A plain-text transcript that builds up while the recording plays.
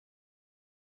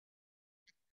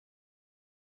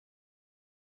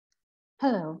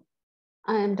Hello,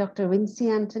 I am Dr. Vincy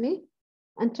Antony,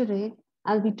 and today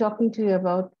I'll be talking to you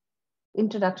about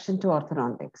Introduction to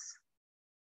Orthodontics.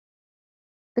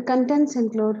 The contents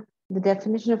include the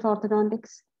definition of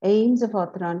orthodontics, aims of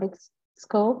orthodontics,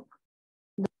 scope,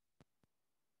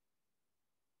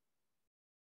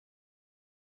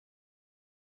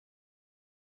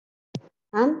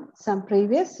 and some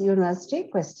previous university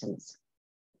questions.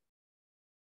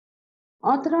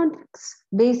 Orthodontics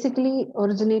basically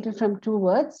originated from two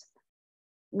words,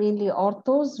 mainly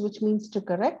orthos, which means to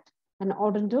correct, and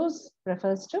odontos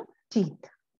refers to teeth.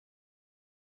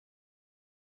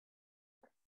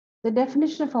 The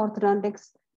definition of orthodontics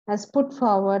as put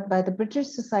forward by the British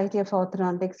Society of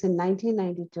Orthodontics in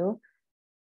 1992,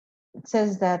 it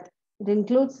says that it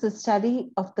includes the study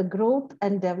of the growth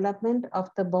and development of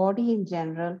the body in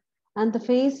general and the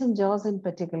face and jaws in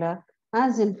particular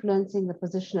as influencing the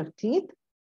position of teeth,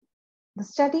 the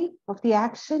study of the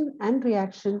action and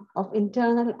reaction of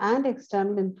internal and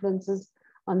external influences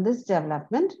on this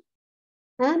development,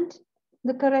 and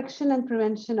the correction and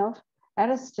prevention of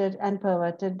arrested and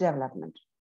perverted development.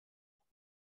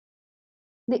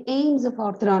 The aims of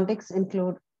orthodontics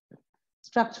include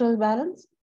structural balance,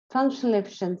 functional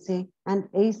efficiency, and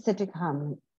aesthetic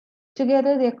harmony.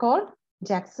 Together, they are called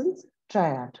Jackson's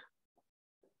triad.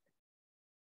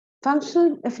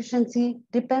 Functional efficiency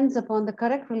depends upon the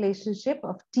correct relationship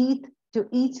of teeth to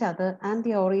each other and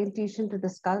the orientation to the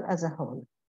skull as a whole.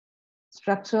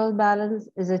 Structural balance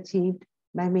is achieved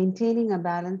by maintaining a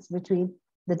balance between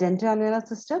the dentalvelar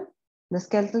system, the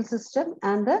skeletal system,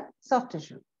 and the soft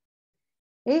tissue.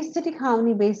 Aesthetic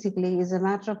harmony basically is a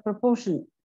matter of proportion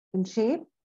in shape,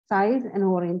 size, and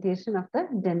orientation of the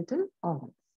dental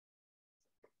organs.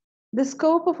 The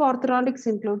scope of orthodontics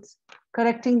includes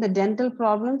correcting the dental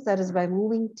problems, that is by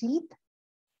moving teeth,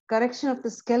 correction of the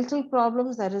skeletal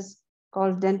problems, that is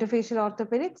called dentofacial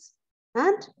orthopedics,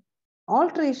 and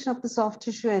alteration of the soft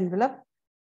tissue envelope,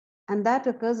 and that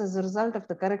occurs as a result of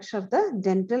the correction of the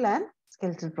dental and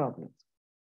skeletal problems.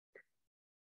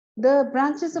 The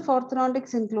branches of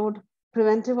orthodontics include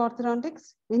preventive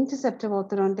orthodontics, interceptive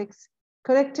orthodontics,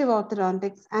 corrective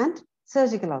orthodontics, and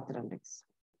surgical orthodontics.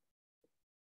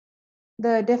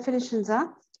 The definitions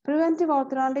are: preventive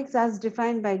orthodontics as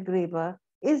defined by Graeber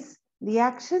is the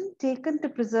action taken to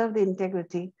preserve the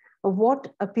integrity of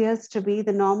what appears to be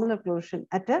the normal occlusion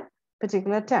at a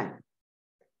particular time.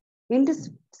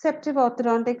 Interceptive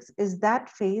orthodontics is that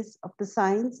phase of the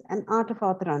science and art of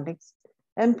orthodontics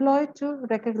employed to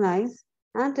recognize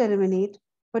and eliminate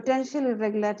potential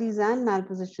irregularities and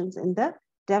malpositions in the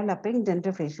developing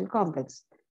dentofacial complex.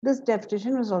 This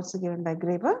definition was also given by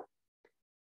Graeber.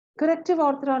 Corrective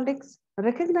orthodontics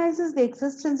recognizes the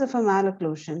existence of a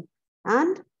malocclusion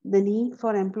and the need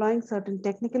for employing certain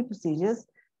technical procedures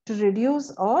to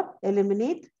reduce or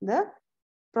eliminate the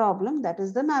problem, that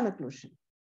is the malocclusion.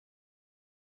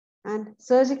 And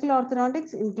surgical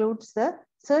orthodontics includes the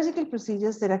surgical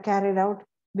procedures that are carried out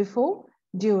before,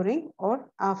 during, or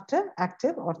after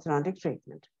active orthodontic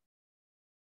treatment.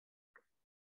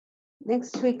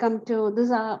 Next, we come to, these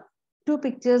are two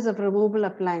pictures of removable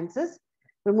appliances.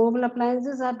 Removable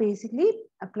appliances are basically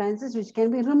appliances which can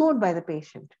be removed by the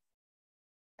patient.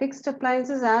 Fixed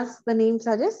appliances, as the name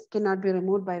suggests, cannot be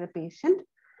removed by the patient.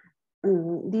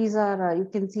 These are, you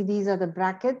can see these are the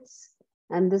brackets,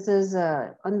 and this is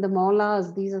on the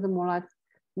molars. These are the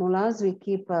molars we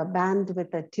keep band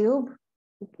with a tube.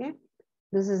 Okay,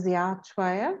 this is the arch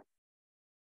wire.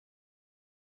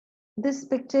 This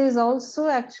picture is also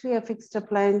actually a fixed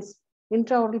appliance,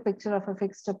 intraoral picture of a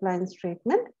fixed appliance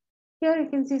treatment. Here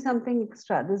you can see something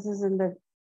extra. This is in the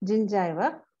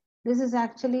gingiva. This is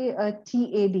actually a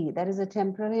TAD, that is a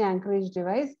temporary anchorage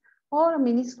device, or a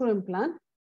mini screw implant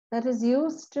that is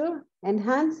used to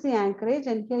enhance the anchorage.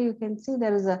 And here you can see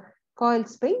there is a coil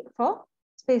spring for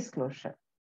space closure.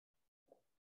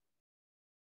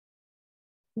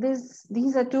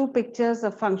 These are two pictures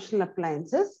of functional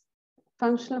appliances.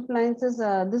 Functional appliances,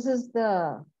 this is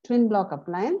the twin block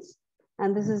appliance,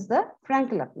 and this is the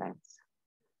Frankel appliance.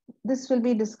 This will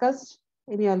be discussed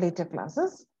in your later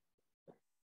classes.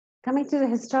 Coming to the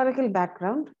historical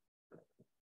background,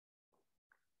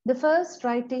 the first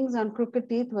writings on crooked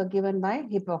teeth were given by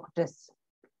Hippocrates.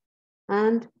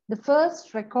 And the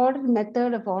first recorded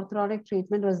method of orthodontic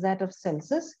treatment was that of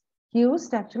Celsus. He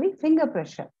used actually finger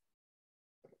pressure.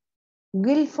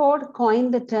 Guilford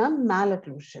coined the term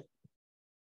malocclusion.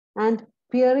 And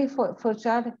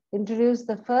Pierre-Fauchard introduced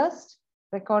the first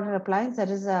recorded appliance, that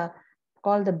is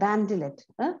called the bandelet.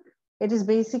 It is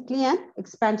basically an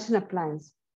expansion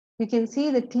appliance. You can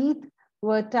see the teeth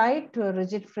were tied to a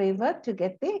rigid framework to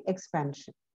get the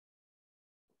expansion.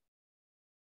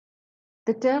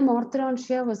 The term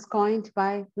orthodontia was coined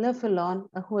by Le Fillon,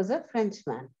 who was a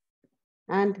Frenchman,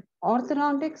 and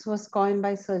orthodontics was coined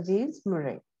by Sir James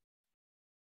Murray.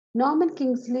 Norman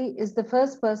Kingsley is the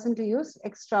first person to use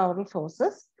extraoral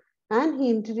forces, and he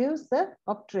introduced the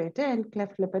obturator in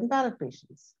cleft lip and palate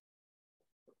patients.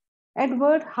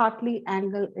 Edward Hartley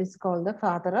Angle is called the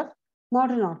father of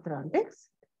modern orthodontics,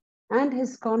 and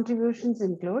his contributions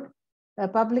include a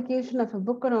publication of a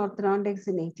book on orthodontics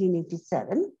in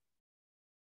 1887.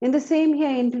 In the same year,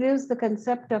 he introduced the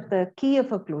concept of the key of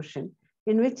occlusion,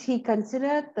 in which he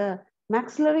considered the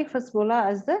maxillary first molar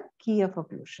as the key of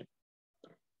occlusion.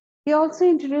 He also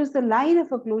introduced the line of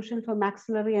occlusion for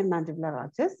maxillary and mandibular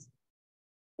arches.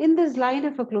 In this line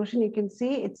of occlusion, you can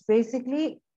see it's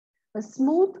basically a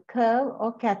smooth curve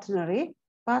or catenary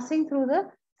passing through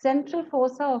the central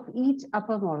fossa of each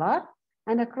upper molar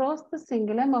and across the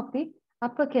cingulum of the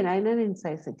upper canine and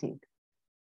incisor teeth.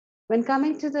 When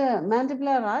coming to the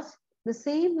mandibular arch, the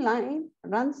same line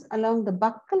runs along the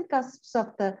buccal cusps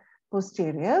of the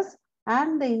posteriors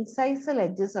and the incisal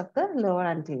edges of the lower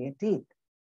anterior teeth.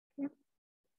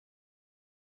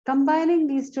 Combining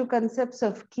these two concepts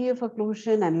of key of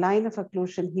occlusion and line of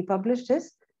occlusion, he published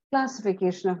his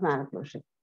classification of malocclusion.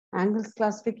 Angle's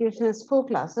classification has 4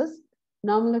 classes: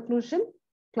 normal occlusion,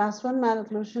 class 1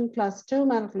 malocclusion, class 2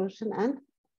 malocclusion, and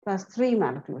class 3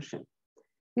 malocclusion.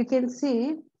 You can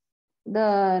see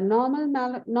the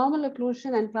normal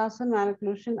occlusion and class 1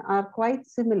 malocclusion are quite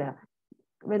similar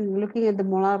when looking at the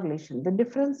molar relation. The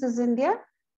difference is in their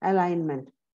alignment.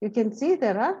 You can see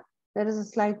there is a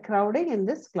slight crowding in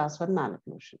this class 1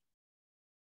 malocclusion.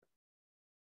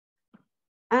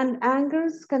 And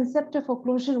Angle's concept of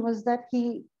occlusion was that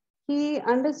he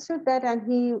understood that,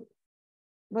 and he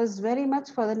was very much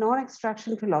for the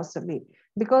non-extraction philosophy,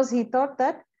 because he thought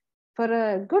that for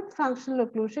a good functional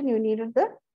occlusion, you needed the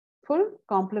full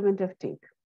complement of teeth.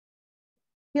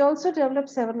 He also developed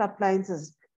several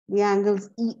appliances: the Angle's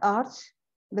E-arch,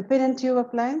 the pin and tube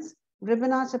appliance,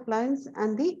 ribbon arch appliance,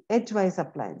 and the edgewise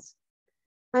appliance.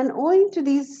 And owing to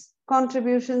these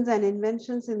contributions and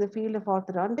inventions in the field of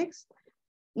orthodontics,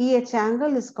 E.H.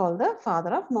 Angle is called the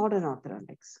father of modern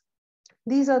orthodontics.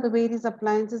 These are the various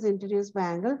appliances introduced by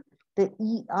Angle: the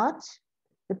E-arch,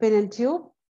 the pin and tube,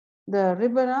 the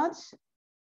ribbon arch,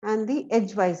 and the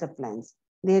edgewise appliance.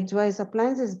 The edgewise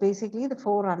appliance is basically the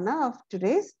forerunner of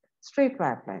today's straight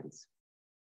wire appliance.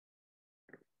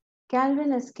 Calvin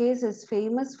Escase is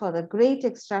famous for the great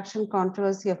extraction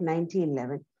controversy of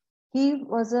 1911. He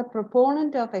was a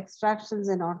proponent of extractions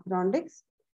in orthodontics,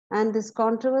 and this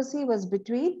controversy was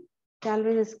between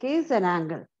Calvin Escase and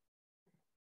Angle.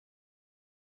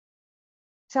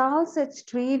 Charles H.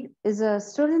 Tweed is a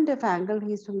student of Angle.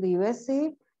 He's from the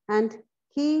USA, and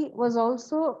he was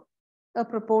also a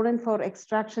proponent for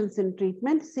extractions in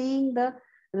treatment, seeing the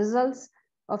results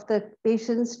of the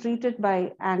patients treated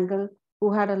by Angle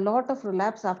who had a lot of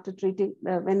relapse after treating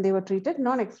when they were treated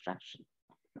non-extraction.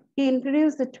 He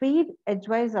introduced the Tweed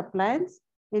edgewise appliance,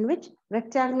 in which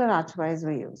rectangular archwise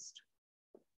were used.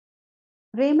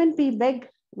 Raymond P. Begg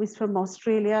was from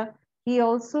Australia. He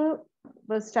also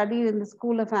was studied in the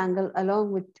School of Angle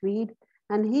along with Tweed,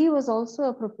 and he was also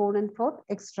a proponent for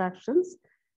extractions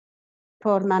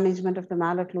for management of the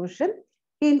malocclusion.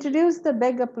 He introduced the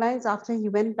Begg appliance after he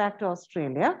went back to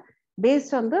Australia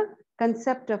based on the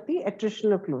concept of the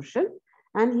attritional occlusion,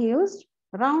 and he used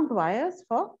round wires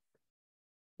for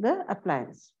the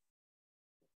appliance.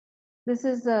 This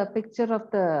is a picture of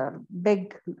the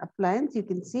Begg appliance. You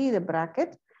can see the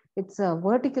bracket. It's a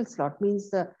vertical slot,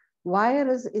 means the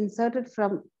wire is inserted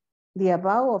from the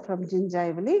above or from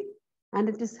gingivally, and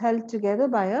it is held together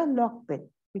by a lock pin.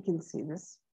 You can see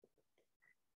this.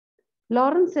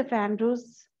 Lawrence F.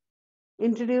 Andrews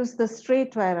introduced the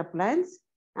straight wire appliance,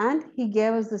 and he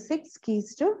gave us the 6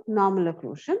 keys to normal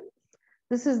occlusion.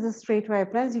 This is the straight wire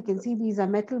appliance. You can see these are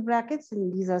metal brackets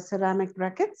and these are ceramic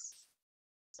brackets.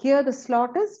 Here the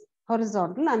slot is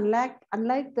horizontal, unlike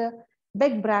the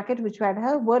Begg bracket, which had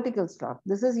a vertical slot.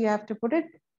 This is, you have to put it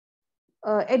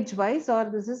edgewise, or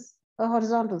this is a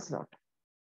horizontal slot.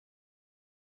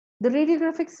 The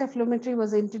radiographic cephalometry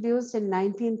was introduced in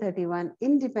 1931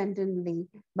 independently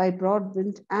by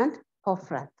Broadbent and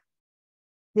Hofrath.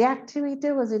 The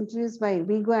activator was introduced by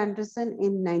Viggo Anderson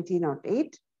in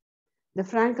 1908. The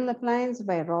Frankel appliance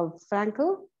by Rolf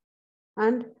Frankel.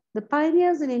 And the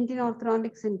pioneers in Indian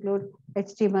orthodontics include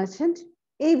H.T. Merchant,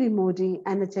 A.B. Modi,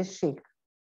 and H.S. Sheikh.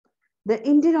 The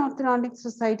Indian Orthodontic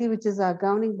Society, which is our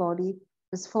governing body,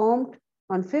 was formed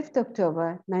on 5th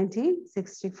October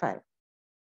 1965.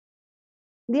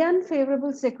 The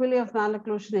unfavorable sequelae of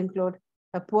malocclusion include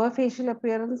a poor facial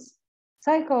appearance,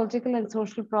 psychological and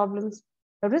social problems,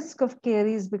 a risk of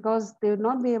caries because they would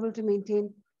not be able to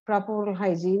maintain proper oral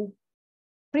hygiene,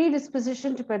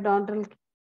 predisposition to periodontal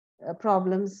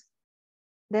problems,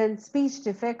 then speech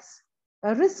defects,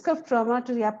 a risk of trauma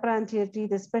to the upper anterior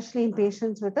teeth, especially in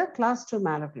patients with a class 2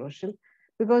 malocclusion,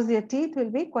 because their teeth will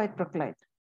be quite proclived.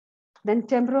 Then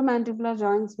temporomandibular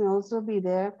joints may also be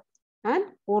there, and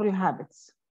oral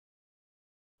habits.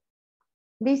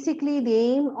 Basically, the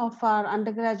aim of our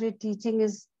undergraduate teaching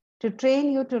is to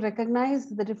train you to recognize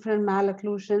the different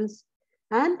malocclusions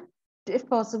and, if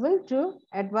possible, to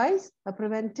advise a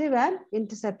preventive and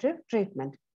interceptive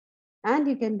treatment. And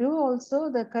you can do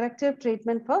also the corrective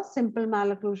treatment for simple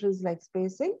malocclusions like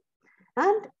spacing.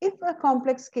 And if a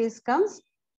complex case comes,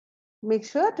 make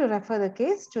sure to refer the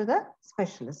case to the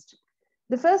specialist.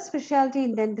 The first specialty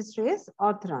in dentistry is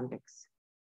orthodontics.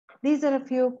 These are a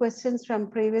few questions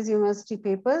from previous university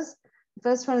papers. The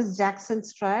first one is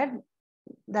Jackson's triad.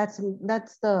 That's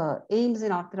the aims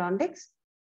in orthodontics.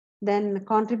 Then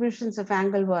contributions of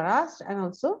angle were asked, and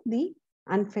also the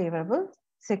unfavorable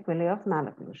sequelae of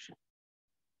malocclusion.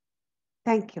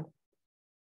 Thank you.